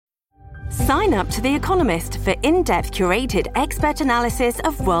Sign up to The Economist for in-depth curated expert analysis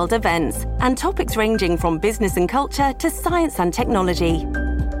of world events and topics ranging from business and culture to science and technology.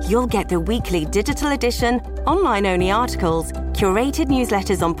 You'll get the weekly digital edition, online-only articles, curated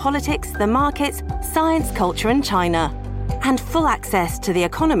newsletters on politics, the markets, science, culture and China, and full access to The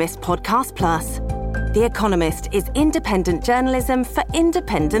Economist Podcast Plus. The Economist is independent journalism for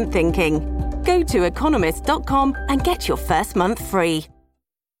independent thinking. Go to economist.com and get your first month free.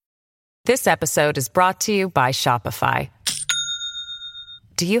 This episode is brought to you by Shopify.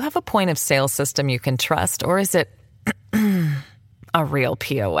 Do you have a point of sale system you can trust, or is it a real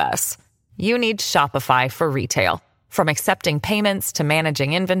POS? You need Shopify for retail. From accepting payments to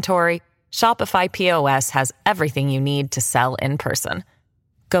managing inventory, Shopify POS has everything you need to sell in person.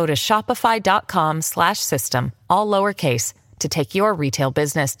 Go to shopify.com/system, all lowercase, to take your retail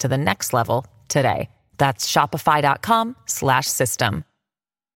business to the next level today. That's shopify.com/system.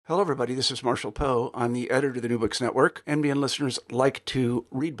 Hello, everybody. This is Marshall Poe. I'm the editor of the New Books Network. NBN listeners like to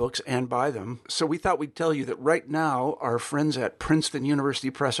read books and buy them. So we thought we'd tell you that right now, our friends at Princeton University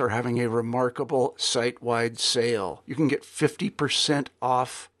Press are having a remarkable site-wide sale. You can get 50%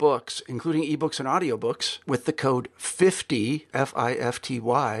 off books, including ebooks and audiobooks, with the code 50,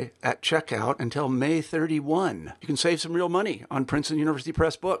 F-I-F-T-Y, at checkout until May 31. You can save some real money on Princeton University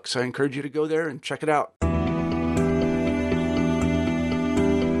Press books. I encourage you to go there and check it out.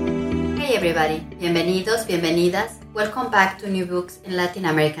 Hey everybody, bienvenidos, bienvenidas. Welcome back to New Books in Latin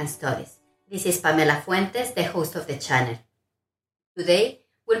American Studies. This is Pamela Fuentes, the host of the channel. Today,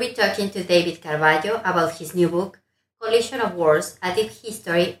 we'll be talking to David Carballo about his new book, Collision of Worlds, A Deep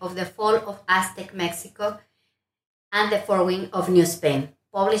History of the Fall of Aztec Mexico and the Founding of New Spain,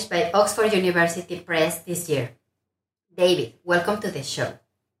 published by Oxford University Press this year. David, welcome to the show.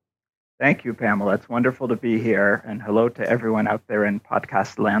 Thank you, Pamela. It's wonderful to be here, and hello to everyone out there in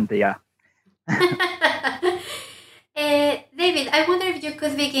Podcastlandia. David, I wonder if you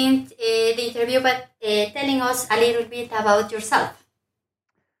could begin the interview by telling us a little bit about yourself.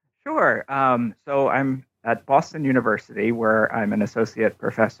 Sure. So I'm at Boston University, where I'm an associate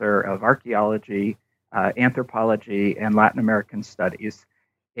professor of archaeology, anthropology, and Latin American studies.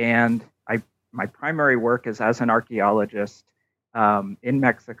 And my primary work is as an archaeologist in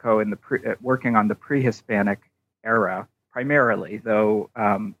Mexico, working on the pre-Hispanic era, primarily, though,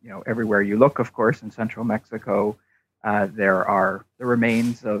 everywhere you look, of course, in central Mexico, there are the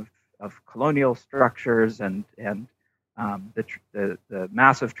remains of colonial structures and the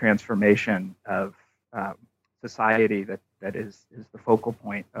massive transformation of society that is the focal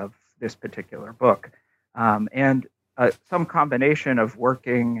point of this particular book. And some combination of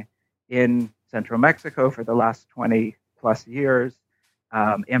working in central Mexico for the last 20 plus years,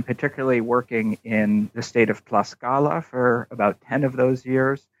 and particularly working in the state of Tlaxcala for about 10 of those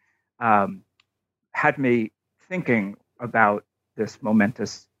years, had me thinking about this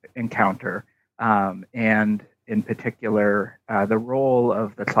momentous encounter, and in particular, the role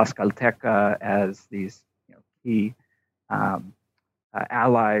of the Tlaxcalteca as these key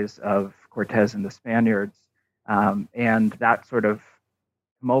allies of Cortés and the Spaniards, and that sort of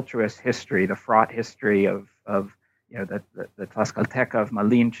tumultuous history, the fraught history of the Tlaxcalteca of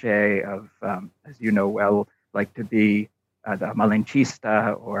Malinche, of as you know well, like to be the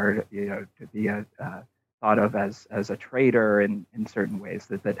Malinchista, or to be thought of as a traitor in certain ways.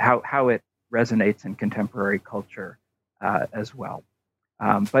 That how it resonates in contemporary culture as well.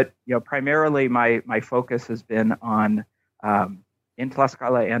 But primarily my focus has been on in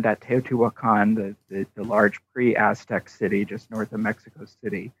Tlaxcala and at Teotihuacan, the large pre-Aztec city just north of Mexico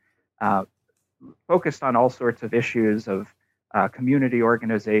City. Focused on all sorts of issues of community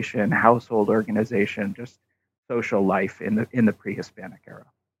organization, household organization, just social life in the pre-Hispanic era.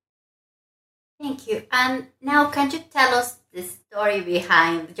 Thank you. And now, can you tell us the story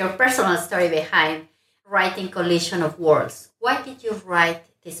behind, your personal story behind writing Collision of Worlds? Why did you write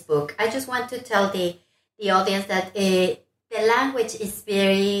this book? I just want to tell the audience that the language is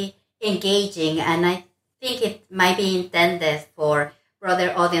very engaging, and I think it might be intended for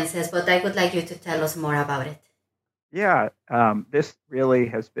broader audiences, but I would like you to tell us more about it. Yeah, this really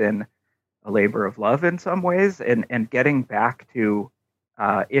has been a labor of love in some ways, and getting back to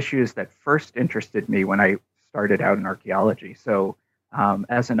issues that first interested me when I started out in archaeology. So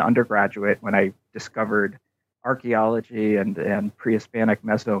as an undergraduate, when I discovered archaeology and pre-Hispanic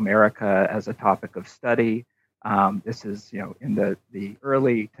Mesoamerica as a topic of study, this is in the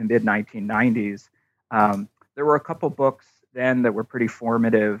early to mid 1990s, there were a couple books then that were pretty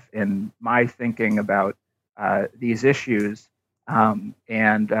formative in my thinking about these issues. And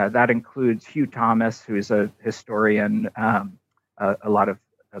that includes Hugh Thomas, who's a historian, a lot of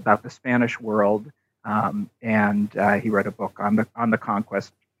about the Spanish world, and he wrote a book on the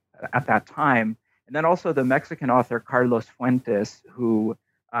conquest at that time. And then also the Mexican author Carlos Fuentes, who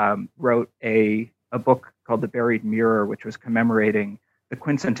wrote a book called The Buried Mirror, which was commemorating the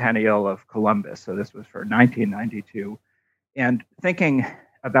quincentennial of Columbus. So this was for 1992. And thinking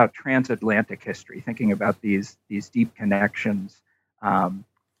about transatlantic history, thinking about these deep connections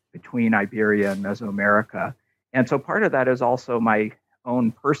between Iberia and Mesoamerica. And so part of that is also my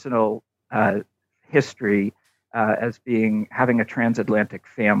own personal history as having a transatlantic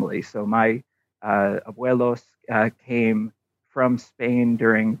family. So my abuelos came from Spain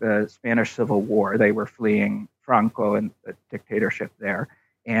during the Spanish Civil War. They were fleeing Franco and the dictatorship there,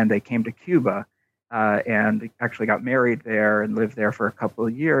 and they came to Cuba and actually got married there and lived there for a couple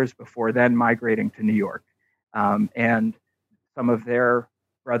of years before then migrating to New York. And some of their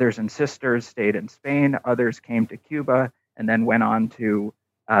brothers and sisters stayed in Spain. Others came to Cuba and then went on to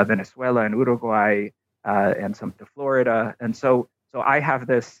Venezuela and Uruguay and some to Florida. And so I have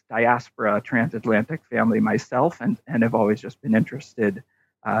this diaspora transatlantic family myself, and have always just been interested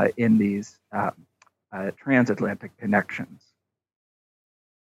in these transatlantic connections.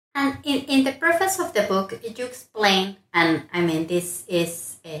 And in the preface of the book, you explain, and I mean, this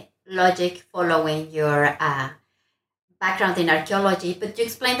is a logic following your background in archaeology, but you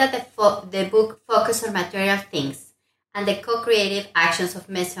explain that the book focuses on material things and the co-creative actions of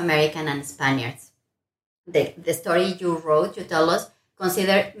Mesoamerican and Spaniards. The story you wrote, you tell us,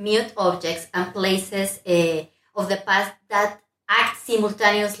 consider mute objects and places of the past that act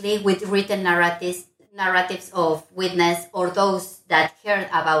simultaneously with written narratives of witness or those that heard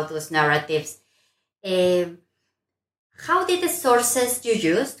about those narratives. How did the sources you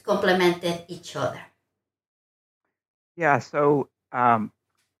used complemented each other? Yeah, so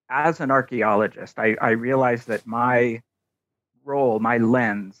as an archaeologist, I realized that my role, my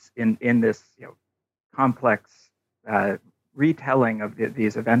lens in this complex retelling of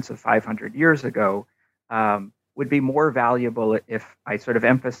these events of 500 years ago would be more valuable if I sort of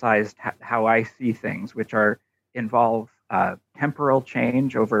emphasized how I see things, which involve temporal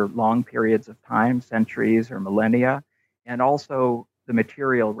change over long periods of time, centuries or millennia, and also the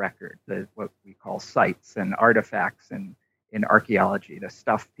material record, what we call sites and artifacts in archaeology, the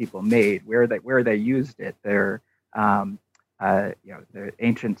stuff people made, where they used it, their the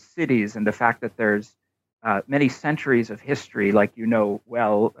ancient cities, and the fact that there's many centuries of history, like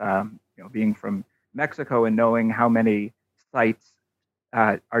being from Mexico and knowing how many sites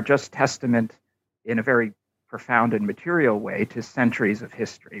are just testament in a very profound and material way to centuries of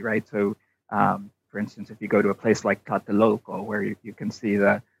history, right? So, for instance, if you go to a place like Tlatelolco, where you can see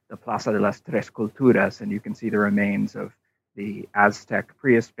the Plaza de las Tres Culturas, and you can see the remains of the Aztec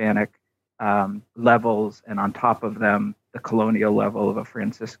pre-Hispanic levels, and on top of them, the colonial level of a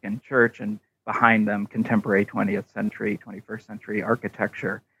Franciscan church, and behind them, contemporary 20th century, 21st century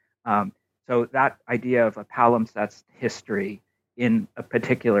architecture. So that idea of a palimpsest history in a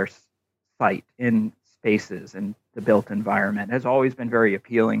particular site, in spaces, in the built environment has always been very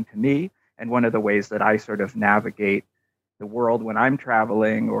appealing to me. And one of the ways that I sort of navigate the world when I'm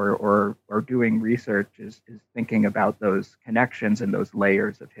traveling or doing research is thinking about those connections and those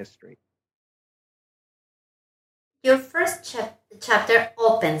layers of history. Your first chapter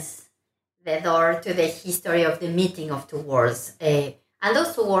opens the door to the history of the meeting of two worlds. And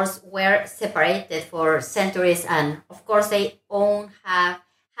those two worlds were separated for centuries, and of course they had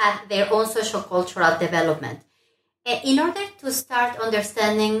their own social-cultural development. In order to start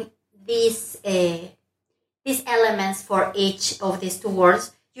understanding these elements for each of these two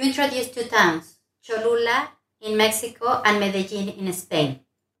worlds, you introduced two towns, Cholula in Mexico and Medellin in Spain.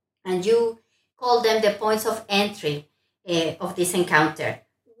 And you call them the points of entry of this encounter.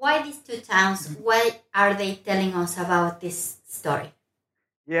 Why these two towns? Why are they telling us about this story?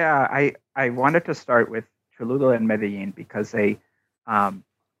 Yeah, I wanted to start with Cholula and Medellin because they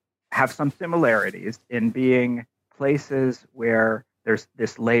have some similarities in being places where there's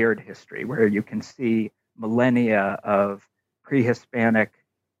this layered history, where you can see millennia of pre-Hispanic,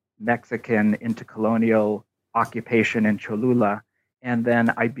 Mexican, intercolonial occupation in Cholula, and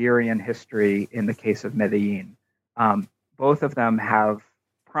then Iberian history in the case of Medellin. Both of them have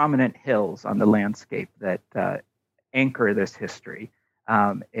prominent hills on the landscape that anchor this history.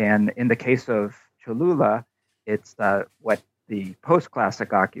 And in the case of Cholula, it's what the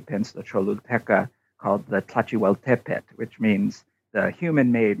post-classic occupants, the Cholulteca, called the Tlachihualtepet, which means the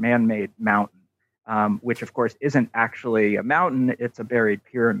human-made, man-made mountain, which of course isn't actually a mountain, it's a buried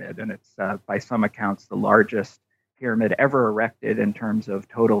pyramid. And it's, by some accounts, the largest pyramid ever erected in terms of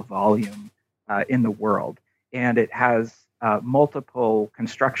total volume in the world. And it has multiple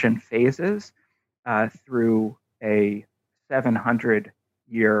construction phases through a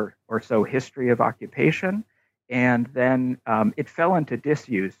 700-year or so history of occupation. And then it fell into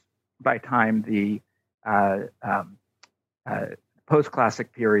disuse by time the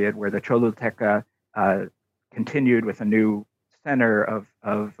post-classic period, where the Choluteca continued with a new center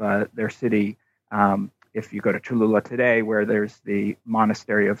of their city. If you go to Cholula today, where there's the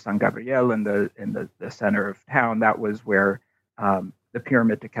monastery of San Gabriel in the center of town, that was where the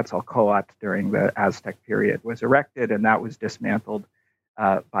pyramid to Quetzalcoatl during the Aztec period was erected, and that was dismantled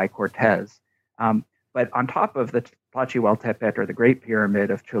by Cortez. But on top of the Tlachihualtepec, or the Great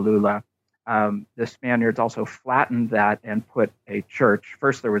Pyramid of Cholula, the Spaniards also flattened that and put a church.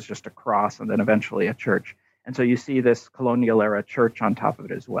 First, there was just a cross, and then eventually a church. And so you see this colonial era church on top of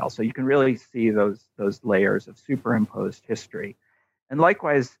it as well. So you can really see those layers of superimposed history. And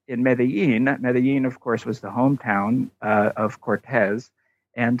likewise in Medellin, of course, was the hometown of Cortez.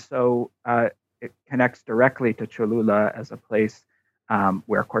 And so it connects directly to Cholula as a place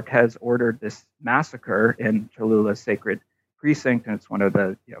where Cortez ordered this massacre in Cholula's sacred precinct. And it's one of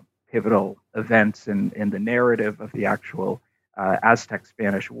the pivotal events in the narrative of the actual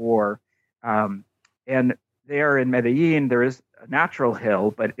Aztec-Spanish War. And there in Medellin, there is a natural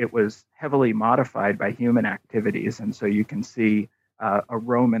hill, but it was heavily modified by human activities. And so you can see a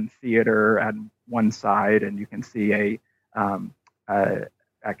Roman theater on one side, and you can see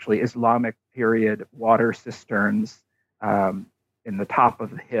actually Islamic period water cisterns in the top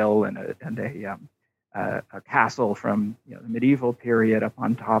of the hill, and a castle from the medieval period up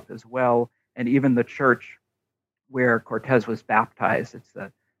on top as well, and even the church where Cortez was baptized. It's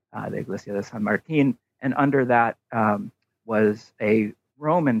the Iglesia de San Martín. And under that was a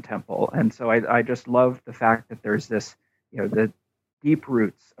Roman temple. And so I just love the fact that there's this, the deep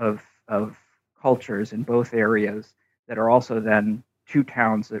roots of cultures in both areas that are also then two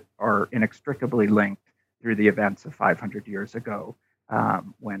towns that are inextricably linked through the events of 500 years ago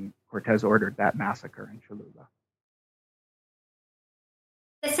when Cortez ordered that massacre in Cholula.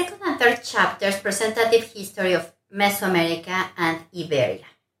 The second and third chapters present a deep history of Mesoamerica and Iberia.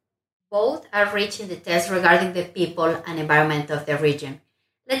 Both are rich in details regarding the people and environment of the region.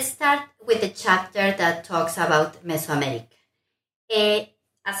 Let's start with the chapter that talks about Mesoamerica.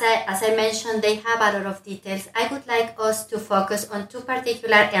 As I mentioned, they have a lot of details. I would like us to focus on two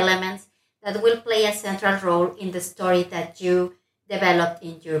particular elements that will play a central role in the story that you developed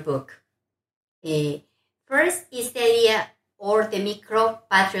in your book. First is the idea or the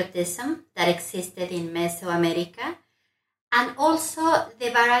micro-patriotism that existed in Mesoamerica, and also the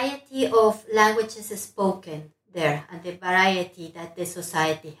variety of languages spoken there and the variety that the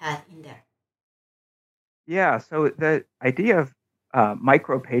society had in there. Yeah, so the idea of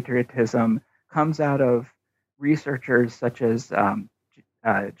micro-patriotism comes out of researchers such as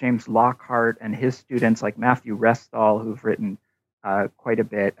James Lockhart and his students like Matthew Restall, who've written quite a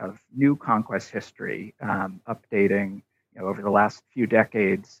bit of new conquest history, updating over the last few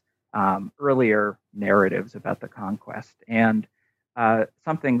decades earlier narratives about the conquest. And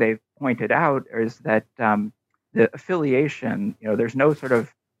something they've pointed out is that the affiliation, there's no sort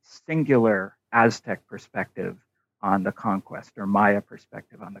of singular Aztec perspective on the conquest or Maya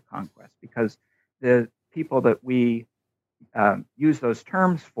perspective on the conquest, because the people that we use those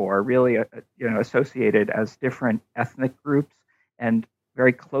terms for really, associated as different ethnic groups and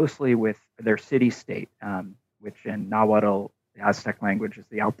very closely with their city-state, which in Nahuatl, the Aztec language, is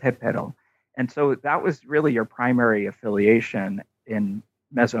the Altepetl. And so that was really your primary affiliation in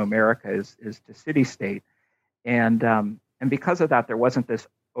Mesoamerica is to city-state. And because of that, there wasn't this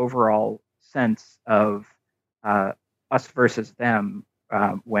overall sense of us versus them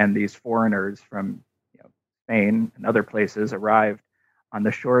when these foreigners from Spain and other places arrived on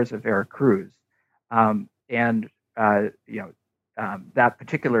the shores of Veracruz. That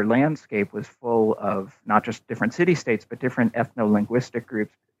particular landscape was full of not just different city-states, but different ethno-linguistic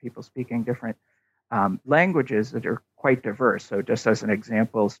groups, people speaking different languages that are quite diverse. So just as an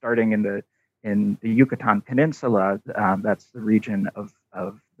example, starting in the Yucatan Peninsula, that's the region of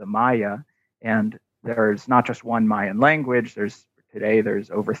the Maya, and there's not just one Mayan language. Today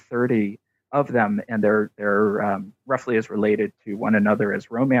there's over 30 of them, and they're roughly as related to one another as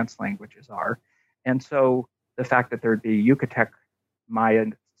Romance languages are. And so the fact that there'd be Yucatec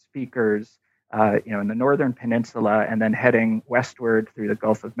Mayan speakers, in the northern peninsula, and then heading westward through the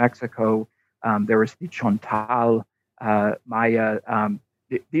Gulf of Mexico, there was the Chontal Maya.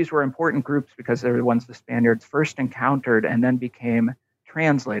 These were important groups because they were the ones the Spaniards first encountered and then became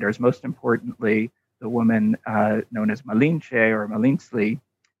translators. Most importantly, the woman known as Malinche or Malintzli,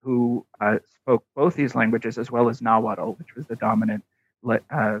 who spoke both these languages as well as Nahuatl, which was the dominant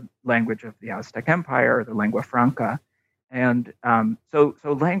language of the Aztec Empire, the lingua franca. And so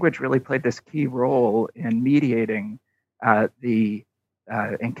language really played this key role in mediating the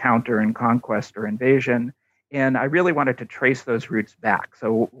encounter and conquest or invasion. And I really wanted to trace those roots back.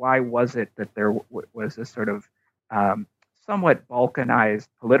 So why was it that there was this sort of somewhat balkanized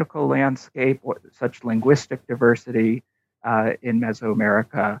political landscape, such linguistic diversity in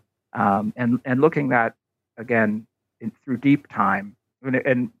Mesoamerica, and looking at, again, through deep time.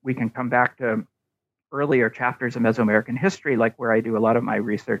 And we can come back to earlier chapters of Mesoamerican history, like where I do a lot of my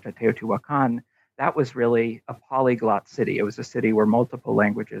research at Teotihuacan. That was really a polyglot city. It was a city where multiple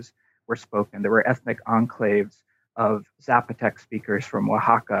languages were spoken. There were ethnic enclaves of Zapotec speakers from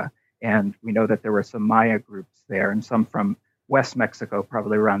Oaxaca, and we know that there were some Maya groups there, and some from West Mexico,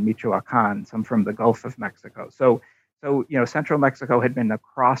 probably around Michoacan, some from the Gulf of Mexico. So Central Mexico had been a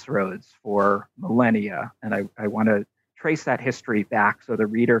crossroads for millennia, and I want to trace that history back so the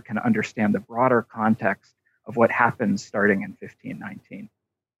reader can understand the broader context of what happened starting in 1519.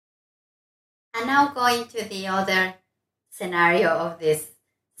 And now going to the other scenario of this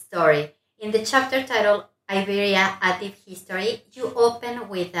story. In the chapter titled Iberia, A Deep History, you open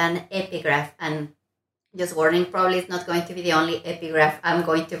with an epigraph, and just warning, probably it's not going to be the only epigraph I'm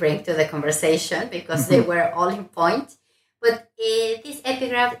going to bring to the conversation because they were all in point. But this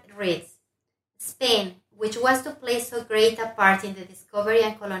epigraph reads, Spain, which was to play so great a part in the discovery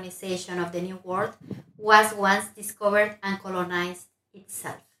and colonization of the New World, was once discovered and colonized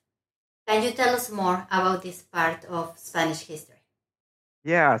itself. Can you tell us more about this part of Spanish history?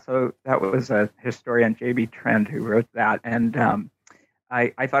 Yeah, so that was a historian, J.B. Trend, who wrote that. And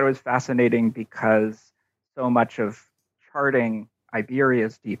I thought it was fascinating because so much of charting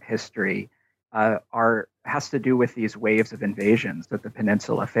Iberia's deep history has to do with these waves of invasions that the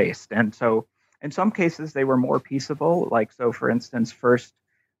peninsula faced. And so in some cases, they were more peaceable. Like, so for instance, first,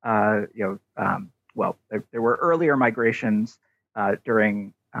 there were earlier migrations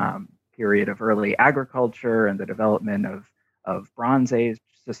during period of early agriculture and the development of Bronze Age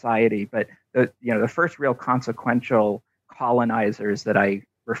society. But the first real consequential colonizers that I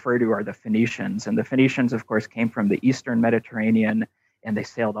refer to are the Phoenicians. And the Phoenicians, of course, came from the Eastern Mediterranean, and they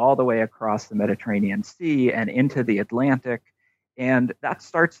sailed all the way across the Mediterranean Sea and into the Atlantic. And that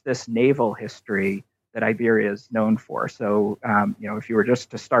starts this naval history that Iberia is known for. So, if you were just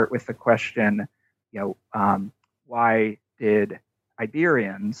to start with the question, why did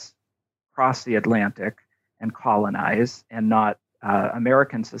Iberians cross the Atlantic and colonize, and not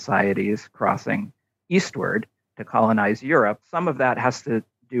American societies crossing eastward to colonize Europe? Some of that has to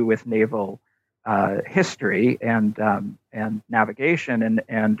do with naval history and navigation,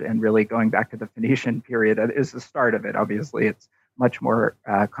 and really going back to the Phoenician period is the start of it. Obviously, it's much more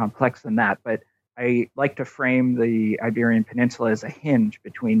complex than that. But I like to frame the Iberian Peninsula as a hinge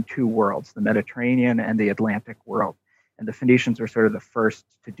between two worlds, the Mediterranean and the Atlantic world. And the Phoenicians were sort of the first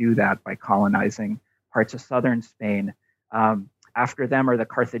to do that by colonizing parts of southern Spain. After them are the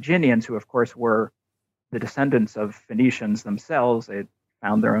Carthaginians, who, of course, were the descendants of Phoenicians themselves. They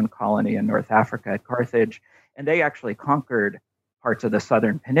found their own colony in North Africa at Carthage, and they actually conquered parts of the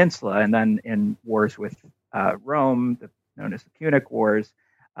southern peninsula. And then in wars with Rome, known as the Punic Wars,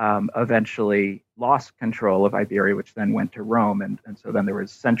 eventually lost control of Iberia, which then went to Rome. And so then there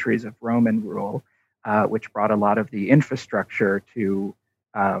was centuries of Roman rule, which brought a lot of the infrastructure to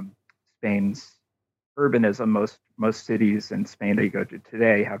Spain's urbanism. Most cities in Spain that you go to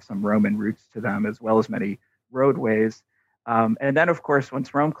today have some Roman roots to them, as well as many roadways. And then, of course,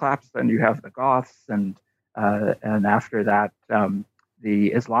 once Rome collapsed, then you have the Goths, and after that,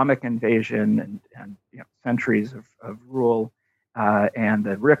 the Islamic invasion and centuries of rule and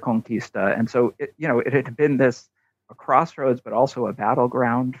the Reconquista. And so, it had been a crossroads, but also a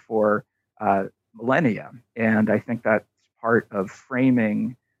battleground for millennia. And I think that's part of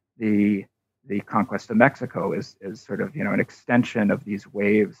framing the conquest of Mexico is sort of, an extension of these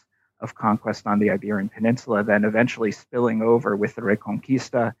waves of conquest on the Iberian Peninsula, then eventually spilling over with the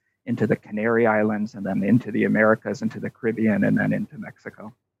Reconquista into the Canary Islands, and then into the Americas, into the Caribbean, and then into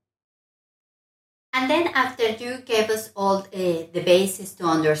Mexico. And then after you gave us all the basis to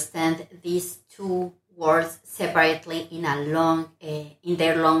understand these two worlds separately in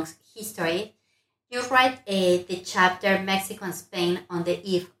their long history, you write the chapter Mexico and Spain on the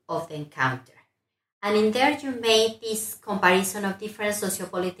eve of the encounter. And in there you made this comparison of different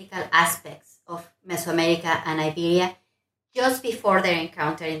sociopolitical aspects of Mesoamerica and Iberia just before their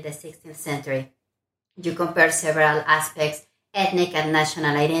encounter in the 16th century. You compare several aspects: ethnic and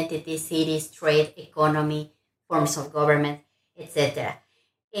national identity, cities, trade, economy, forms of government, etc.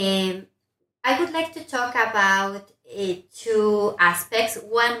 Um, I would like to talk about two aspects,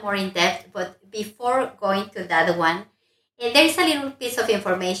 one more in depth, but before going to that one, there is a little piece of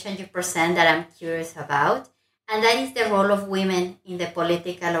information you present that I'm curious about, and that is the role of women in the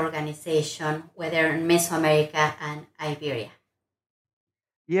political organization, whether in Mesoamerica and Iberia.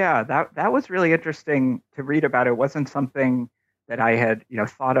 Yeah, that was really interesting to read about. It wasn't something that I had,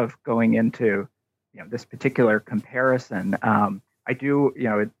 thought of going into, this particular comparison. I do,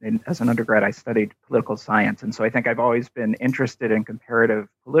 as an undergrad, I studied political science, and so I think I've always been interested in comparative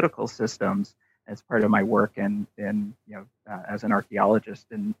political systems as part of my work as an archaeologist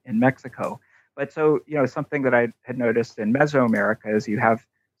in Mexico. But so, something that I had noticed in Mesoamerica is you have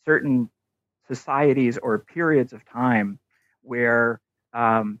certain societies or periods of time where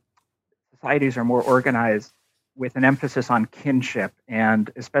societies are more organized with an emphasis on kinship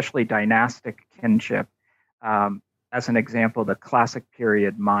and especially dynastic kinship. As an example, the classic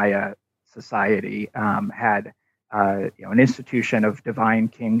period Maya society had an institution of divine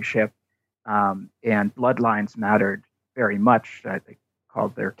kingship, and bloodlines mattered very much. They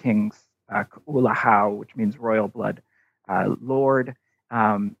called their kings Ulahau, which means royal blood lord.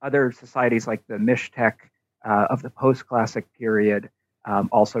 Other societies like the Mixtec of the post-classic period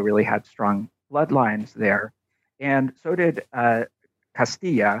also really had strong bloodlines there. And so did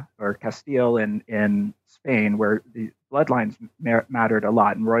Castilla, or Castile in Spain, where the bloodlines mattered a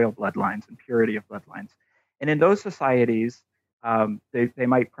lot, and royal bloodlines and purity of bloodlines. And in those societies, they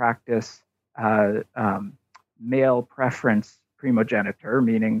might practice male preference primogeniture,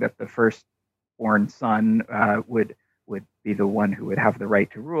 meaning that the firstborn son would be the one who would have the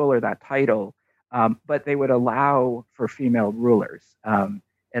right to rule or that title. But they would allow for female rulers.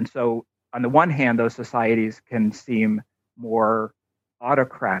 And so, on the one hand, those societies can seem more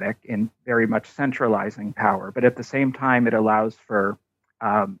autocratic in very much centralizing power, but at the same time, it allows for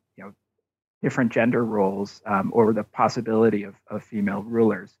different gender roles or the possibility of female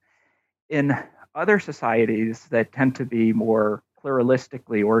rulers. In other societies that tend to be more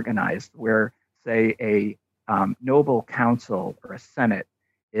pluralistically organized, where, say, a noble council or a senate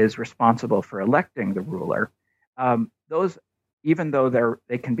is responsible for electing the ruler, those, even though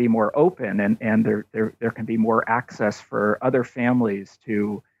they can be more open and there can be more access for other families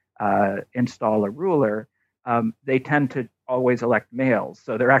to install a ruler, they tend to always elect males.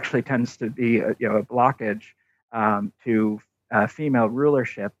 So there actually tends to be a blockage to female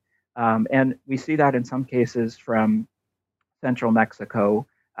rulership, and we see that in some cases from central Mexico,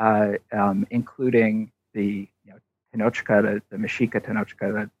 including the Tenochca, the Mexica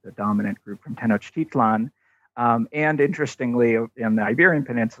Tenochca, the dominant group from Tenochtitlan. And interestingly, in the Iberian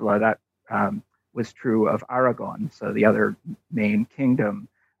Peninsula, that was true of Aragon, so the other main kingdom,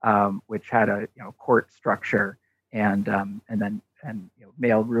 which had a court structure and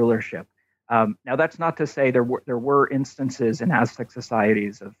male rulership. Now, that's not to say there were instances in Aztec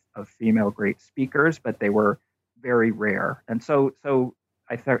societies of female great speakers, but they were very rare. And so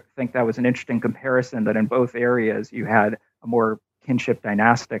I think that was an interesting comparison, that in both areas you had a more kinship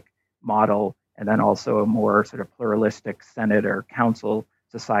dynastic model and then also a more sort of pluralistic Senate or council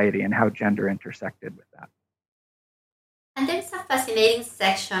society, and how gender intersected with that. And there's a fascinating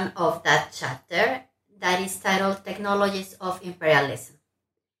section of that chapter that is titled Technologies of Imperialism.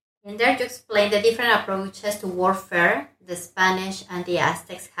 In there, you explain the different approaches to warfare the Spanish and the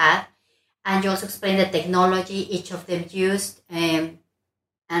Aztecs had, and you also explain the technology each of them used.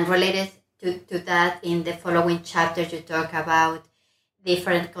 And related to that, in the following chapter, you talk about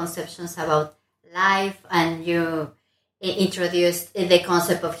different conceptions about life, and you introduced the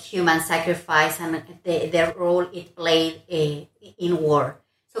concept of human sacrifice and the role it played in war.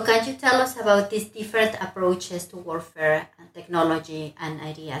 So can you tell us about these different approaches to warfare and technology and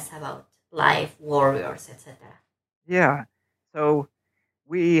ideas about life, warriors, etc.? Yeah. So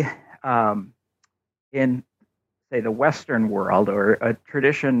we, in, say, the Western world, or a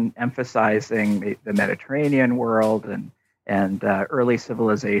tradition emphasizing the Mediterranean world and early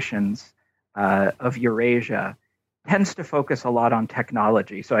civilizations of Eurasia, tends to focus a lot on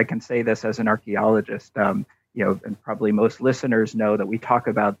technology. So I can say this as an archaeologist, and probably most listeners know that we talk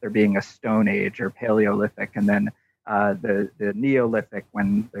about there being a Stone Age or Paleolithic, and then the Neolithic,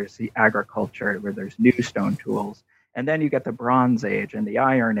 when there's the agriculture, where there's new stone tools. And then you get the Bronze Age and the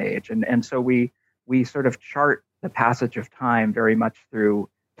Iron Age. And so we sort of chart the passage of time very much through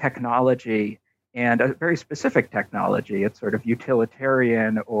technology, and a very specific technology. It's sort of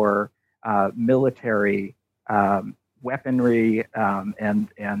utilitarian or military weaponry and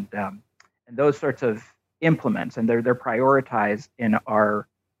those sorts of implements, and they're prioritized in our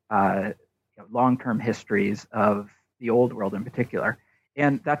long-term histories of the Old World in particular.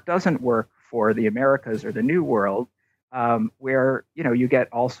 And that doesn't work for the Americas or the New World, where you get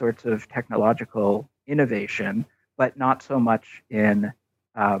all sorts of technological innovation, but not so much in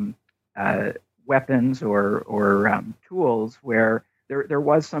weapons or tools. Where there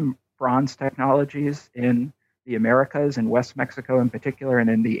was some bronze technologies in the Americas and West Mexico in particular, and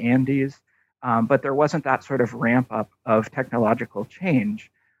in the Andes, but there wasn't that sort of ramp up of technological change.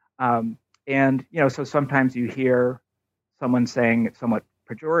 So sometimes you hear someone saying somewhat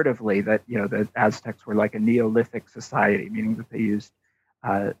pejoratively that the Aztecs were like a Neolithic society, meaning that they used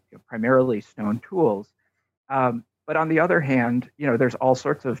primarily stone tools. But on the other hand, there's all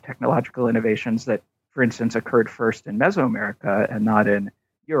sorts of technological innovations that, for instance, occurred first in Mesoamerica and not in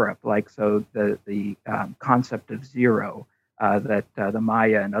Europe. Like the concept of zero that the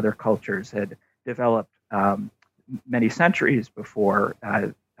Maya and other cultures had developed many centuries before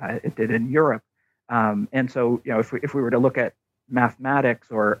it did in Europe. And so, if we were to look at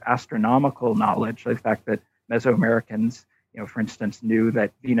mathematics or astronomical knowledge, the fact that Mesoamericans, for instance, knew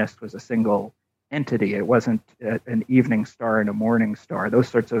that Venus was a single entity, it wasn't an evening star and a morning star, those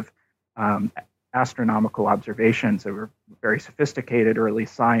sorts of astronomical observations that were very sophisticated early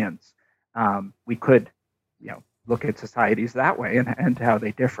science, we could, look at societies that way and how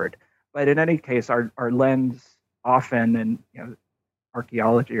they differed. But in any case, our lens often, and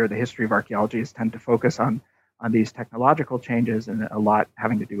archaeology or the history of archaeology, is tend to focus on these technological changes, and a lot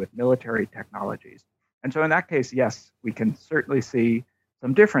having to do with military technologies. And so in that case, yes, we can certainly see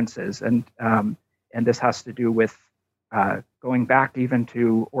some differences, and this has to do with going back even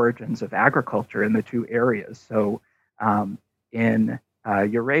to origins of agriculture in the two areas. So in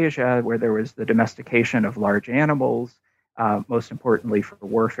Eurasia, where there was the domestication of large animals, most importantly for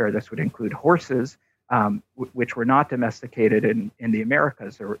warfare, this would include horses, which were not domesticated in the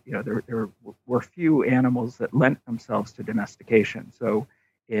Americas. There were few animals that lent themselves to domestication. So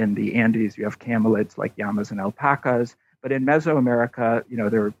in the Andes, you have camelids like llamas and alpacas. But in Mesoamerica,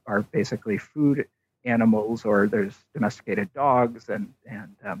 there are basically food animals, or there's domesticated dogs and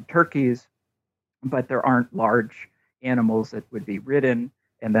turkeys, but there aren't large animals that would be ridden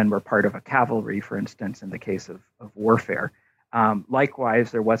and then were part of a cavalry, for instance, in the case of warfare.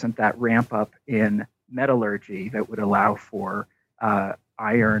 Likewise, there wasn't that ramp up in metallurgy that would allow for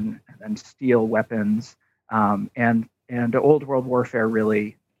iron and steel weapons. And Old World warfare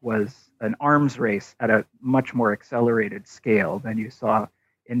really was an arms race at a much more accelerated scale than you saw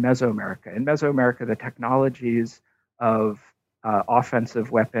in Mesoamerica. In Mesoamerica, the technologies of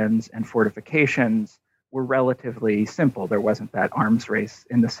offensive weapons and fortifications were relatively simple. There wasn't that arms race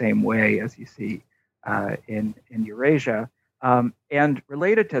in the same way as you see in Eurasia. And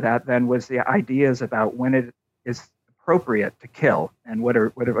related to that then was the ideas about when it is appropriate to kill, and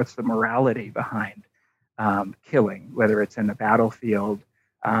what's the morality behind killing, whether it's in the battlefield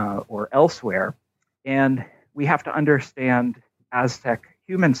or elsewhere. And we have to understand Aztec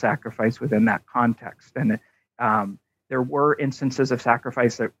human sacrifice within that context. And there were instances of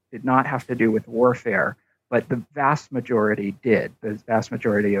sacrifice that did not have to do with warfare, but the vast majority did. The vast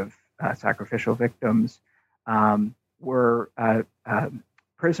majority of sacrificial victims were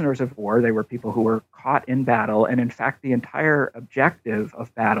prisoners of war. They were people who were caught in battle. And in fact, the entire objective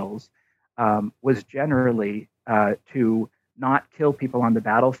of battles was generally to not kill people on the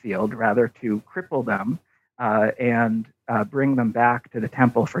battlefield, rather to cripple them and bring them back to the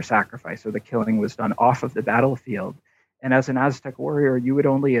temple for sacrifice. So the killing was done off of the battlefield. And as an Aztec warrior, you would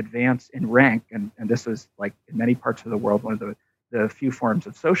only advance in rank. And this was, like in many parts of the world, one of the few forms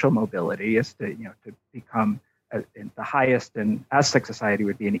of social mobility, is to become the highest in Aztec society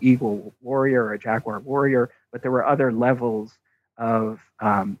would be an eagle warrior or a jaguar warrior. But there were other levels of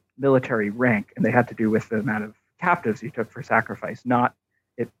military rank, and they had to do with the amount of captives you took for sacrifice, not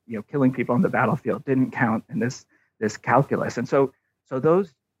killing people on the battlefield didn't count in this calculus. And so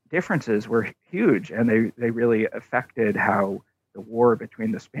those differences were huge, and they really affected how the war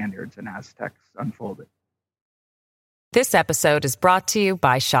between the Spaniards and Aztecs unfolded. This episode is brought to you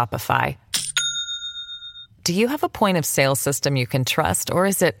by Shopify. Do you have a point of sale system you can trust, or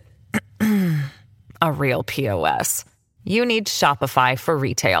is it a real POS? You need Shopify for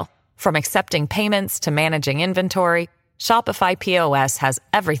retail. From accepting payments to managing inventory, Shopify POS has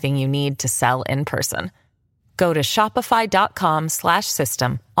everything you need to sell in person. Go to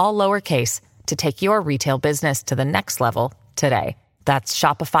shopify.com/system, all lowercase, to take your retail business to the next level today. That's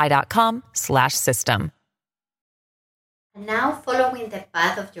shopify.com/system. Now, following the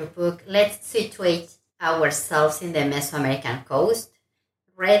path of your book, let's situate ourselves in the Mesoamerican coast,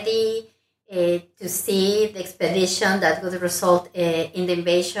 ready to see the expedition that would result in the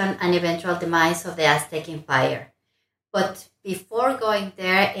invasion and eventual demise of the Aztec Empire. But before going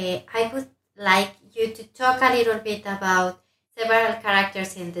there, I would like you to talk a little bit about several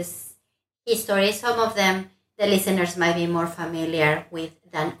characters in this history. Some of them the listeners might be more familiar with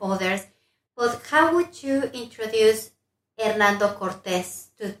than others. But how would you introduce Hernando Cortés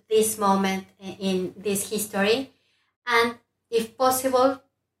to this moment in this history? And if possible,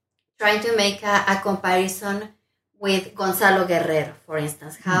 trying to make a comparison with Gonzalo Guerrero, for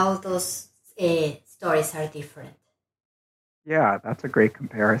instance, how those stories are different. Yeah, that's a great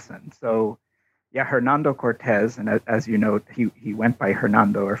comparison. So, yeah, Hernando Cortés, and as you know, he went by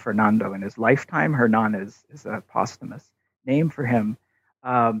Hernando or Fernando in his lifetime. Hernan is a posthumous name for him.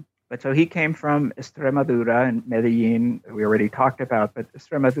 But so he came from Extremadura and Medellin, we already talked about, but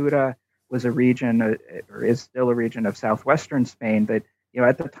Extremadura was a region, or is still a region of southwestern Spain that,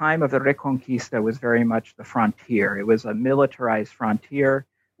 at the time of the Reconquista was very much the frontier. It was a militarized frontier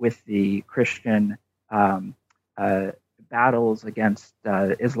with the Christian battles against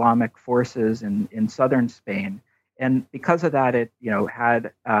Islamic forces in southern Spain. And because of that, it,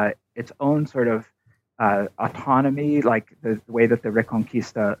 had its own sort of autonomy, like the way that the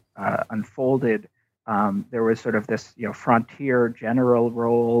Reconquista unfolded. There was sort of this, frontier general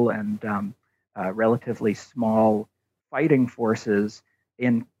role and relatively small fighting forces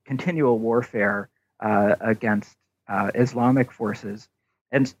in continual warfare against Islamic forces.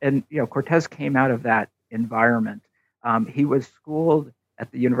 And Cortés came out of that environment. He was schooled at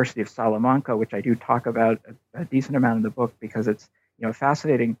the University of Salamanca, which I do talk about a decent amount in the book because it's, a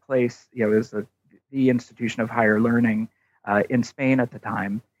fascinating place. It was the institution of higher learning in Spain at the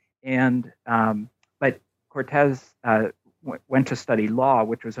time. And but Cortés went to study law,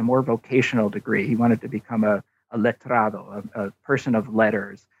 which was a more vocational degree. He wanted to become a letrado, a person of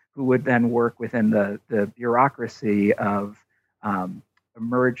letters, who would then work within the bureaucracy of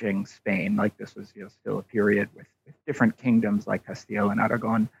emerging Spain. Like this was still a period with different kingdoms like Castile and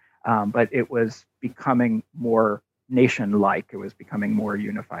Aragon, but it was becoming more nation-like. It was becoming more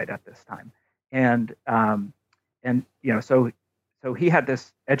unified at this time. And so he had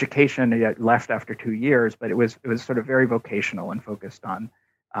this education. He had left after 2 years, but it was sort of very vocational and focused on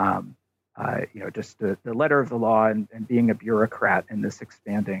just the letter of the law and being a bureaucrat in this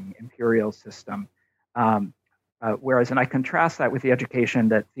expanding imperial system. Whereas, and I contrast that with the education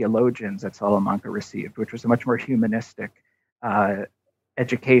that theologians at Salamanca received, which was a much more humanistic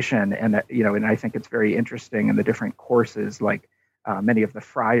education. And I think it's very interesting in the different courses, like many of the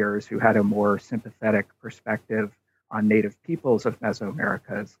friars who had a more sympathetic perspective on native peoples of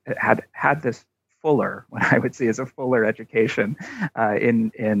Mesoamerica had this fuller, what I would see as a fuller education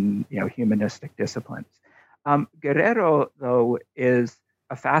in humanistic disciplines. Guerrero, though, is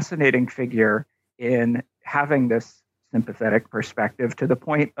a fascinating figure in having this sympathetic perspective to the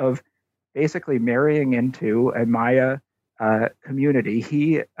point of basically marrying into a Maya community.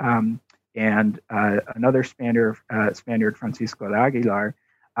 He and another Spaniard, Francisco de Aguilar,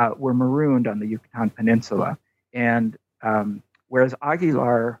 were marooned on the Yucatan Peninsula. And whereas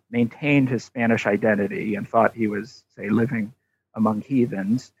Aguilar maintained his Spanish identity and thought he was, say, living among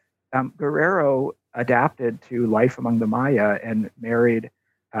heathens, Guerrero adapted to life among the Maya and married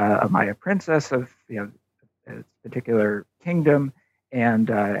a Maya princess of a particular kingdom and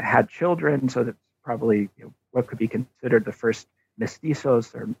had children. So that's probably what could be considered the first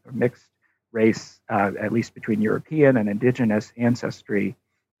mestizos or mixed race, at least between European and indigenous ancestry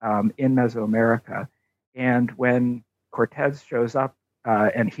in Mesoamerica. And when Cortés shows up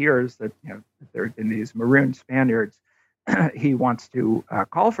and hears that there have been these marooned Spaniards, he wants to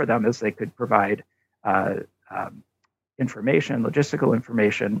call for them as they could provide information, logistical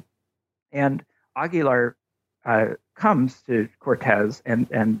information. And Aguilar comes to Cortés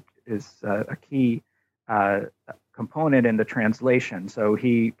and is a key component in the translation. So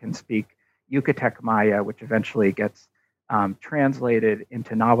he can speak Yucatec Maya, which eventually gets translated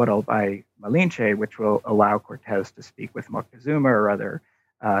into Nahuatl by Malinche, which will allow Cortés to speak with Moctezuma or other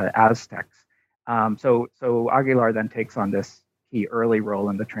Aztecs. So Aguilar then takes on this key early role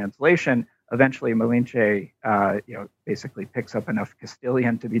in the translation. Eventually, Malinche, basically picks up enough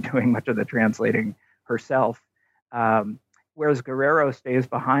Castilian to be doing much of the translating herself, whereas Guerrero stays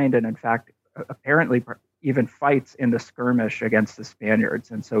behind and, in fact, apparently even fights in the skirmish against the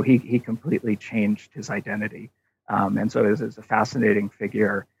Spaniards. And so he completely changed his identity. And so this is a fascinating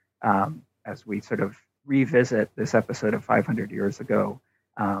figure as we sort of revisit this episode of 500 years ago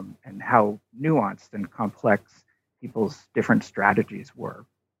and how nuanced and complex people's different strategies were.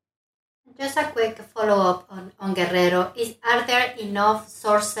 Just a quick follow-up on Guerrero. Are there enough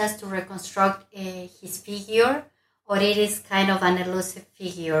sources to reconstruct his figure, or it is kind of an elusive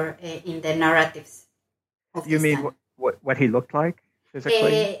figure in the narratives? You mean what he looked like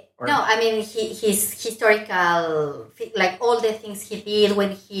physically? No, I mean his historical, like all the things he did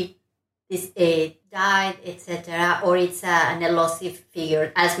when he died, etc. Or it's an elusive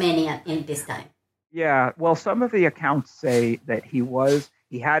figure, as many in this time. Yeah, well, some of the accounts say that he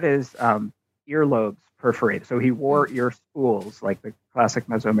had his earlobes perforated, so he wore ear spools like the classic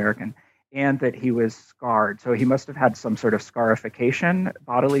Mesoamerican, and that he was scarred. So he must have had some sort of scarification,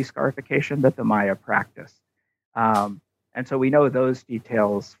 bodily scarification that the Maya practiced. And so we know those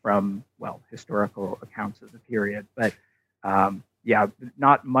details from, historical accounts of the period, but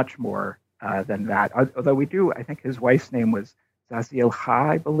not much more than that. Although I think his wife's name was Zaziel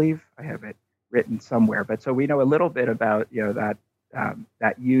Ha, I believe. I have it written somewhere. But so we know a little bit about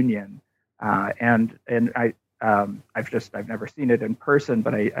that union, and I've never seen it in person,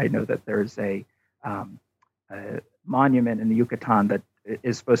 but I know that there's a monument in the Yucatan that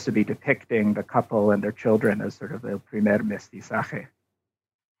is supposed to be depicting the couple and their children as sort of the primer mestizaje.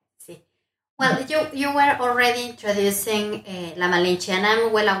 Sí. Well, you were already introducing La Malinche, and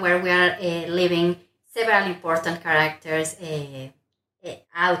I'm well aware we are leaving several important characters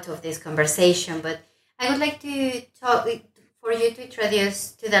out of this conversation, but I would like to talk for you to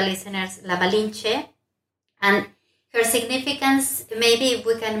introduce to the listeners La Malinche and her significance. Maybe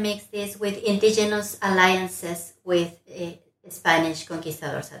we can mix this with indigenous alliances with Spanish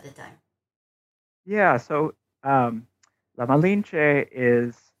conquistadors at the time. Yeah, so La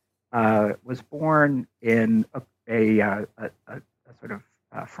Malinche was born in a sort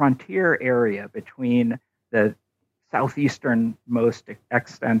of frontier area between the southeasternmost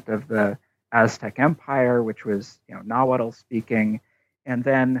extent of the Aztec Empire, which was Nahuatl speaking, and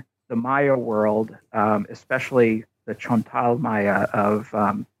then the Maya world, especially the Chontal Maya of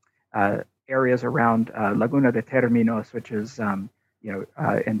areas around Laguna de Terminos, which is in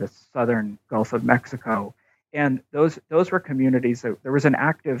the southern Gulf of Mexico, and those were communities that there was an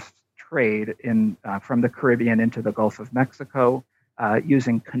active trade from the Caribbean into the Gulf of Mexico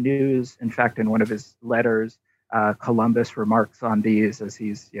using canoes. In fact, in one of his letters, Columbus remarks on these as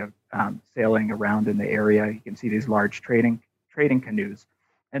he's sailing around in the area. You can see these large trading canoes,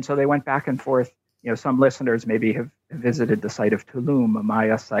 and so they went back and forth. Some listeners maybe have visited the site of Tulum, a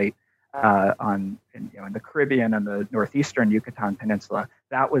Maya site in the Caribbean and the northeastern Yucatan Peninsula.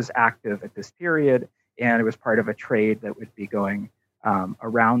 That was active at this period, and it was part of a trade that would be going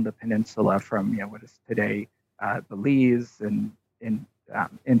around the peninsula from what is today Belize and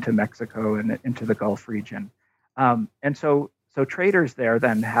into Mexico and into the Gulf region. And so traders there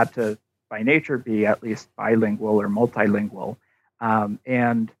then had to, by nature, be at least bilingual or multilingual,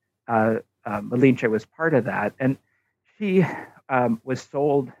 and Malinche was part of that. And she was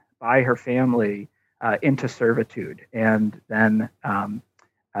sold by her family into servitude, and then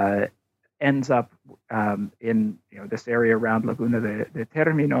ends up in this area around Laguna de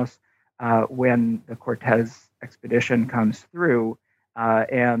Terminos when the Cortez expedition comes through,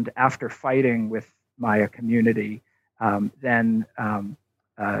 and after fighting with Maya community, then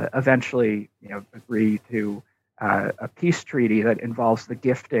eventually agree to a peace treaty that involves the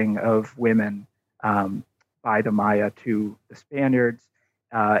gifting of women by the Maya to the Spaniards.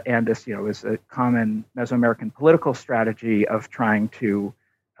 And this, is a common Mesoamerican political strategy of trying to,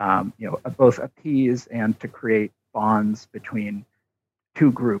 both appease and to create bonds between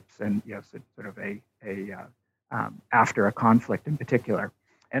two groups, and sort of a after a conflict in particular.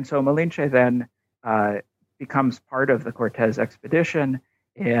 And so Malinche then becomes part of the Cortez expedition,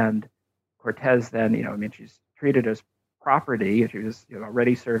 and Cortez then, she's treated as property. She was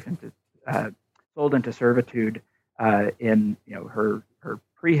already sold into servitude in her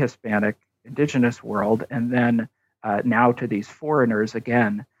pre-Hispanic indigenous world, and then now to these foreigners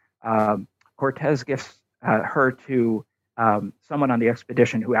again. Cortez gifts her to someone on the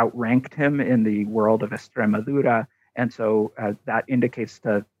expedition who outranked him in the world of Extremadura, and so that indicates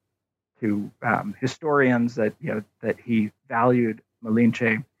to historians that that he valued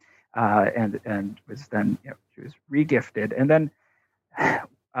Malinche, and was then she was regifted, and then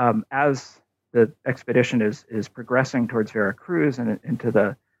as the expedition is progressing towards Veracruz and into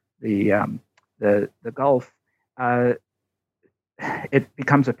the Gulf, it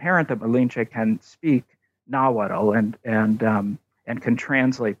becomes apparent that Malinche can speak Nahuatl and can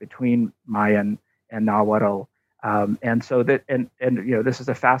translate between Mayan and Nahuatl, and so that and this is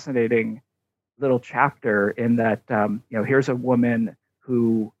a fascinating little chapter in that here's a woman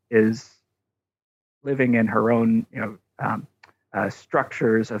who is living in her own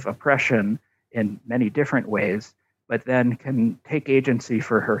structures of oppression in many different ways, but then can take agency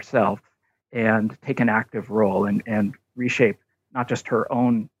for herself and take an active role and reshape not just her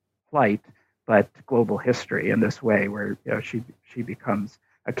own plight, but global history in this way, where she becomes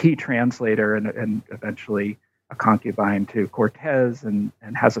a key translator and eventually a concubine to Cortez and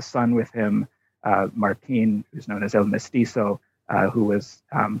has a son with him, Martin, who's known as El Mestizo, who was,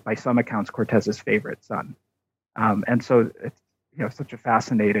 by some accounts, Cortez's favorite son. And so it's such a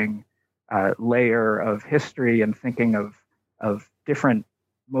fascinating layer of history and thinking of different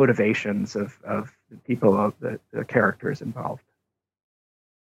motivations of the people, of the characters involved.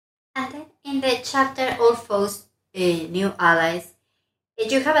 And then in the chapter Old Foes, New Allies,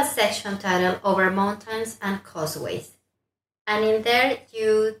 you have a section titled Over Mountains and Causeways. And in there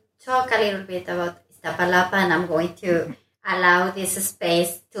you talk a little bit about Iztapalapa, and I'm going to allow this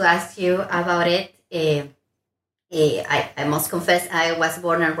space to ask you about it. I must confess, I was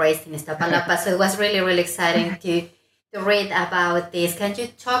born and raised in Iztapalapa, so it was really, really exciting to read about this. Can you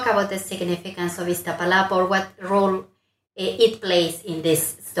talk about the significance of Iztapalapa, or what role it plays in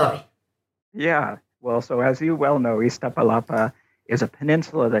this story? Yeah, well, so as you well know, Iztapalapa is a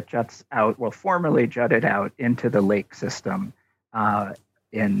peninsula that juts out, formerly jutted out into the lake system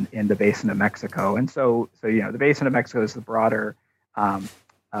in the Basin of Mexico. And so the Basin of Mexico is the broader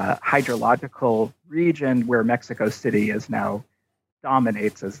hydrological region where Mexico City is now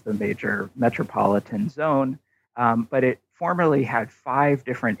dominates as the major metropolitan zone. But it formerly had 5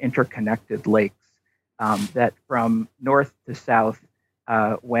 different interconnected lakes that from north to south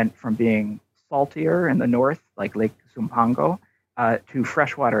went from being saltier in the north, like Lake Zumpango, to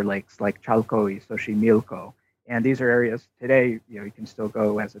freshwater lakes like Chalco y Xochimilco. And these are areas today, you can still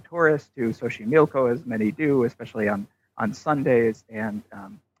go as a tourist to Xochimilco, as many do, especially on Sundays, and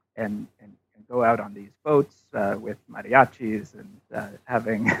go out on these boats with mariachis and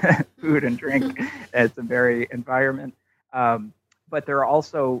having food and drink. It's a very environment. But there are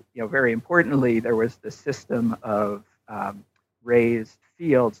also, very importantly, there was the system of raised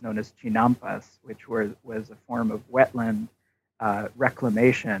fields known as chinampas, which was a form of wetland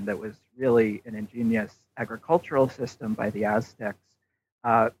reclamation that was really an ingenious agricultural system by the Aztecs,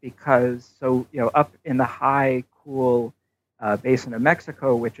 because up in the high, cool Basin of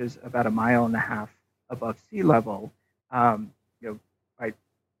Mexico, which is about 1.5 miles above sea level, just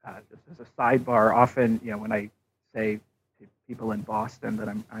as a sidebar, often when I say to people in Boston that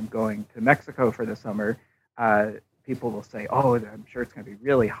I'm going to Mexico for the summer, people will say, "Oh, I'm sure it's going to be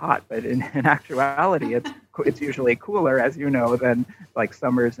really hot," but in actuality, it's usually cooler, as you know, than like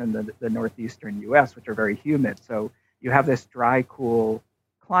summers in the northeastern U.S., which are very humid. So you have this dry, cool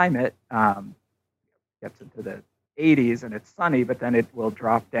climate, gets into the 80s and it's sunny, but then it will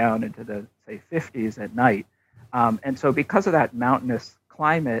drop down into the, say, 50s at night. And so because of that mountainous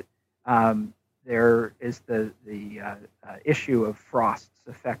climate, there is the issue of frosts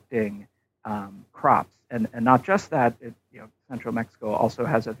affecting crops. And not just that, central Mexico also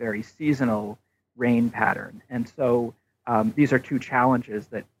has a very seasonal rain pattern. And so these are 2 challenges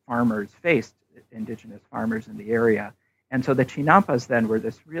that farmers faced, indigenous farmers in the area. And so the chinampas then were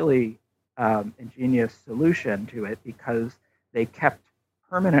this really ingenious solution to it, because they kept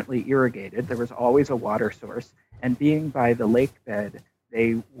permanently irrigated. There was always a water source. And being by the lake bed,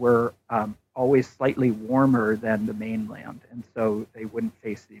 they were always slightly warmer than the mainland, and so they wouldn't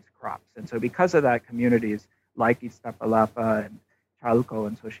face these crops. And so because of that, communities like Iztapalapa and Chalco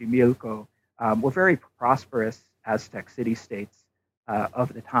and Xochimilco were very prosperous Aztec city-states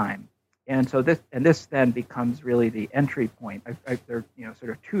of the time. And so this then becomes really the entry point. There are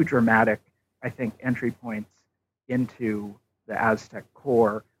sort of 2 dramatic, I think, entry points into the Aztec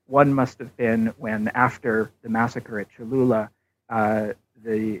core. One must have been when, after the massacre at Cholula,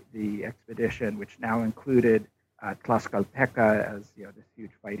 the expedition, which now included Tlaxcalteca as this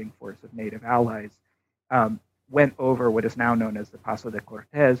huge fighting force of native allies, went over what is now known as the Paso de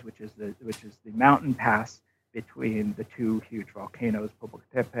Cortez, which is the mountain pass between the 2 huge volcanoes,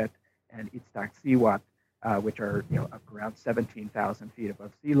 Popocatépetl and Iztaccíhuatl, which are up around 17,000 feet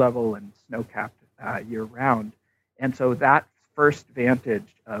above sea level and snow-capped year-round. And so that first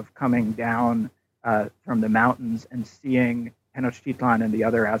vantage of coming down from the mountains and seeing Tenochtitlan and the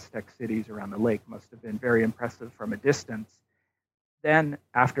other Aztec cities around the lake must have been very impressive from a distance. Then,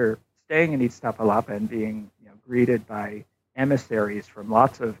 after staying in Iztapalapa and being greeted by emissaries from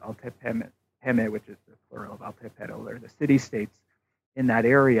lots of Altepeme, which is the plural of Altepetl, or the city-states in that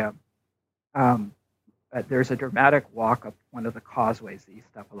area, there's a dramatic walk up one of the causeways, the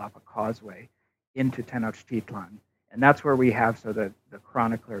Iztapalapa Causeway, into Tenochtitlan. And that's where we have the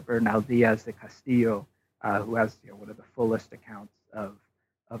chronicler Bernal Diaz de Castillo, who has one of the fullest accounts of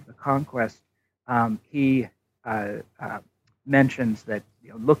the conquest. He mentions that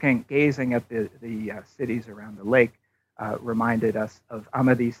gazing at the cities around the lake reminded us of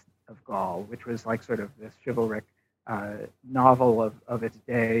Amadis of Gaul, which was like sort of this chivalric novel of its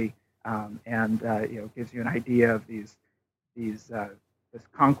day, and gives you an idea of these this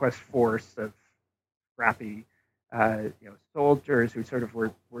conquest force of scrappy soldiers who sort of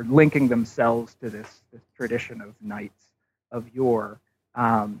were linking themselves to this tradition of knights of yore,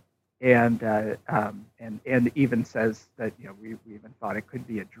 and even says that we even thought it could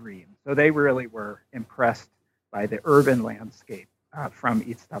be a dream. So they really were impressed by the urban landscape from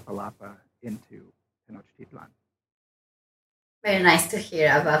Iztapalapa into Tenochtitlan. Very nice to hear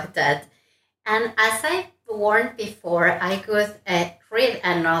about that. And as I warned before, I could read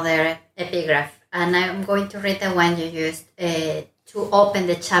another epigraph, and I'm going to read the one you used to open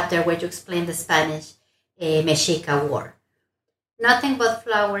the chapter where you explain the Spanish Mexica War. Nothing but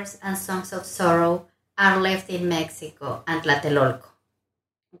flowers and songs of sorrow are left in Mexico and Tlatelolco,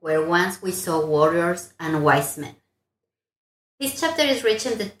 where once we saw warriors and wise men. This chapter is rich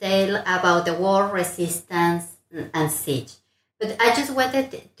in detail about the war, resistance, and siege. But I just wanted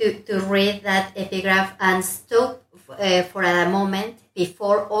to read that epigraph and stop for a moment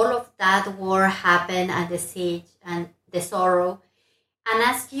before all of that war happened and the siege and the sorrow, and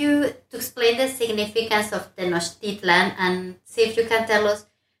ask you to explain the significance of Tenochtitlan and see if you can tell us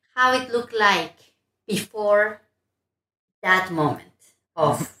how it looked like before that moment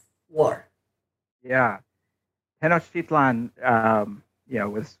of war. Yeah, Tenochtitlan,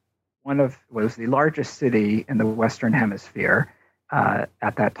 was the largest city in the Western Hemisphere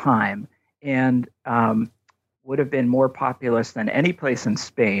at that time, and would have been more populous than any place in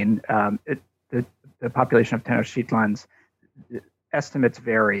Spain. The population of Tenochtitlan's estimates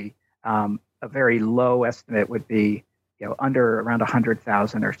vary. A very low estimate would be under around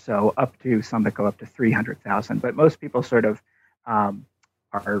 100,000 or so, up to some that go up to 300,000. But most people sort of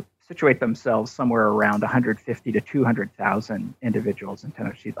situate themselves somewhere around 150 to 200,000 individuals in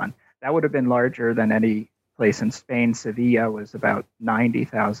Tenochtitlan. That would have been larger than any place in Spain. Sevilla was about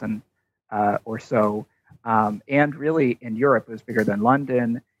 90,000 or so. And really in Europe, it was bigger than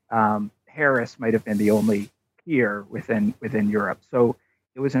London. Paris might have been the only peer within Europe. So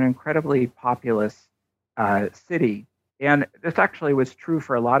it was an incredibly populous city. And this actually was true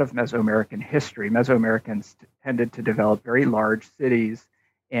for a lot of Mesoamerican history. Mesoamericans tended to develop very large cities.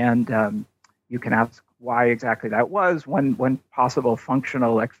 And you can ask why exactly that was. One possible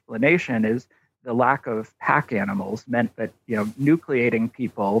functional explanation is the lack of pack animals meant that nucleating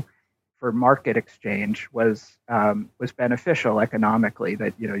people for market exchange was beneficial economically.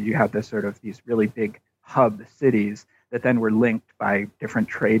 That you had this sort of these really big hub cities that then were linked by different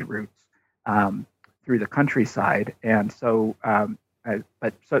trade routes through the countryside, and so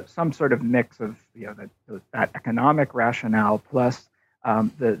some sort of mix of that economic rationale plus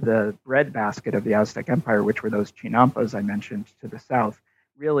the breadbasket of the Aztec Empire, which were those Chinampas I mentioned to the south,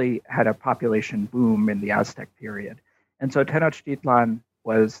 really had a population boom in the Aztec period. And so Tenochtitlan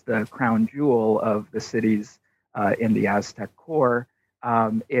was the crown jewel of the cities in the Aztec core.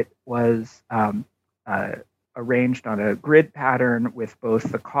 It was arranged on a grid pattern with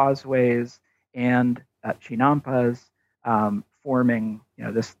both the causeways and Chinampas forming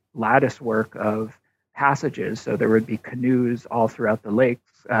this lattice work of passages. So there would be canoes all throughout the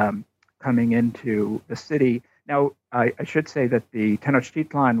lakes coming into the city. Now, I should say that the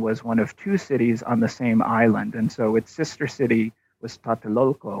Tenochtitlan was one of two cities on the same island, and so its sister city was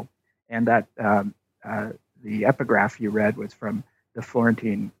Tlatelolco, and that the epigraph you read was from the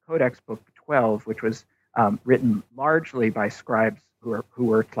Florentine Codex, Book 12, which was written largely by scribes who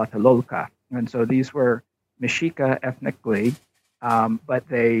were Tlatelolca. And so these were Mexica ethnically, but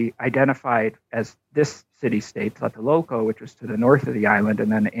they identified as this city-state, Tlatelolco, which was to the north of the island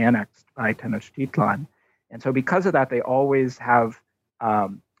and then annexed by Tenochtitlan. And so because of that, they always have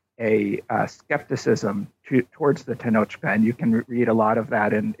a skepticism towards the Tenochca. You can read a lot of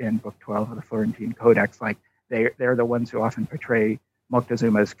that in Book 12 of the Florentine Codex. Like they're the ones who often portray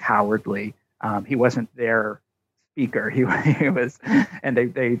Moctezuma as cowardly. He wasn't their speaker. He was, and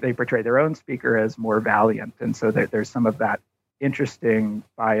they portray their own speaker as more valiant. And so there's some of that interesting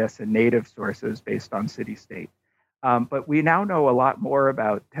bias in native sources based on city-state. But we now know a lot more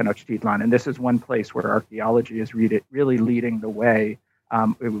about Tenochtitlan, and this is one place where archaeology is really leading the way.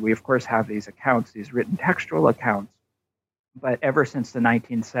 We, of course, have these accounts, these written textual accounts, but ever since the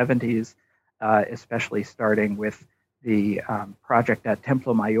 1970s, especially starting with the project at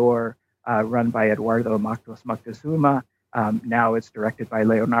Templo Mayor, run by Eduardo Marcos Moctezuma, now it's directed by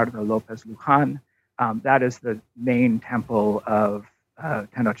Leonardo Lopez Lujan. That is the main temple of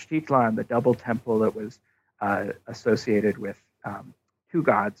Tenochtitlan, the double temple that was associated with two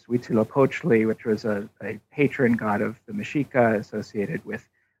gods, Huitzilopochtli, which was a patron god of the Mexica, associated with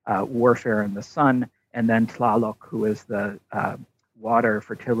warfare in the sun, and then Tlaloc, who is the water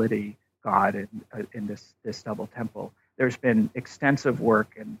fertility god in this double temple. There's been extensive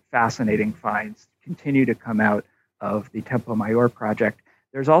work and fascinating finds continue to come out of the Templo Mayor project.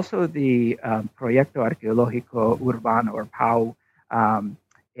 There's also the Proyecto Arqueológico Urbano, or PAU,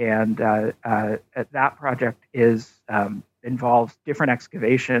 and that project involves different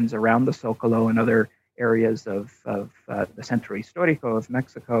excavations around the Zócalo and other areas of the Centro Histórico of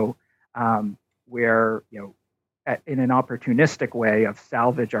Mexico, where, in an opportunistic way of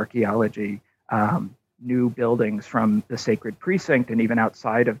salvage archaeology, new buildings from the sacred precinct and even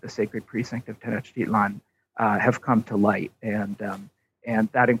outside of the sacred precinct of Tenochtitlan have come to light. And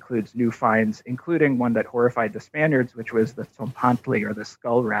that includes new finds, including one that horrified the Spaniards, which was the Tzompantli, or the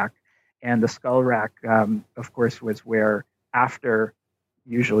skull rack. And the skull rack, of course, was where, after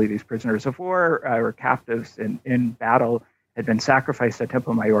usually these prisoners of war or captives in battle had been sacrificed at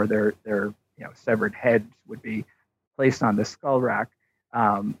Templo Mayor, their severed heads would be placed on the skull rack.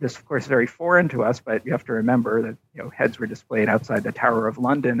 This, of course, is very foreign to us, but you have to remember that heads were displayed outside the Tower of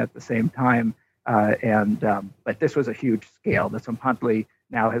London at the same time. But this was a huge scale. The Tzompantli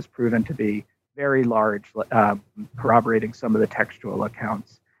now has proven to be very large, corroborating some of the textual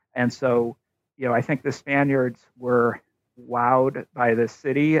accounts. And so, I think the Spaniards were wowed by this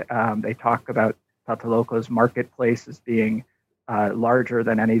city. They talk about Tlatelolco's marketplace as being larger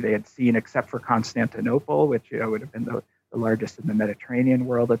than any they had seen, except for Constantinople, which would have been the largest in the Mediterranean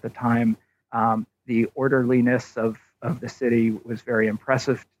world at the time. The orderliness of the city was very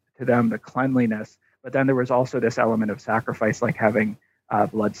impressive to them, the cleanliness. But then there was also this element of sacrifice, like having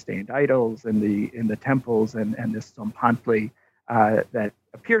blood-stained idols in the temples and this Tzompantli that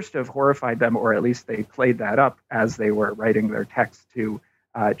appears to have horrified them, or at least they played that up as they were writing their text to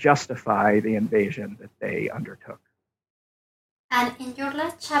justify the invasion that they undertook. And in your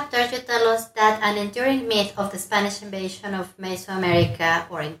last chapter, you tell us that an enduring myth of the Spanish invasion of Mesoamerica,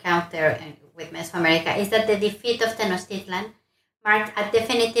 or encounter with Mesoamerica, is that the defeat of Tenochtitlan marked a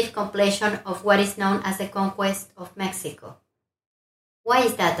definitive completion of what is known as the conquest of Mexico. Why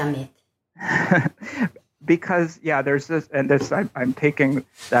is that a myth? Because, there's this, and this I'm taking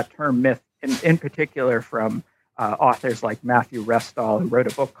that term myth in particular from authors like Matthew Restall, who wrote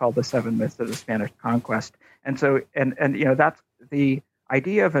a book called The Seven Myths of the Spanish Conquest. And so, and that's the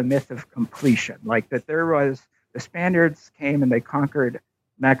idea of a myth of completion, like that the Spaniards came and they conquered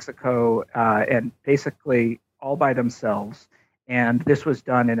Mexico and basically all by themselves. And this was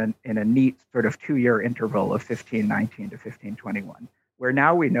done in a neat sort of 2-year interval of 1519 to 1521, where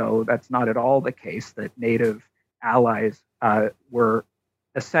now we know that's not at all the case, that native allies were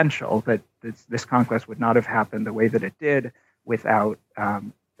essential, that this conquest would not have happened the way that it did without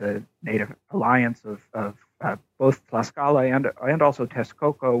the native alliance of both Tlaxcala and also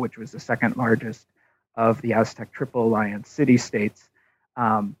Texcoco, which was the second largest of the Aztec Triple Alliance city-states.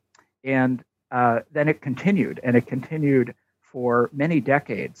 And then it continued for many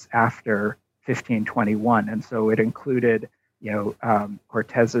decades after 1521. And so it included,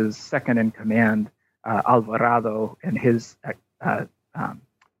 Cortez's second in command, Alvarado, and his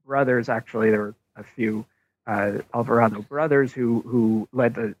brothers. Actually, there were a few Alvarado brothers who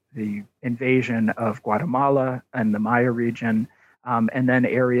led the invasion of Guatemala and the Maya region, and then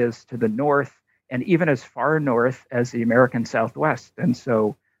areas to the north, and even as far north as the American Southwest. And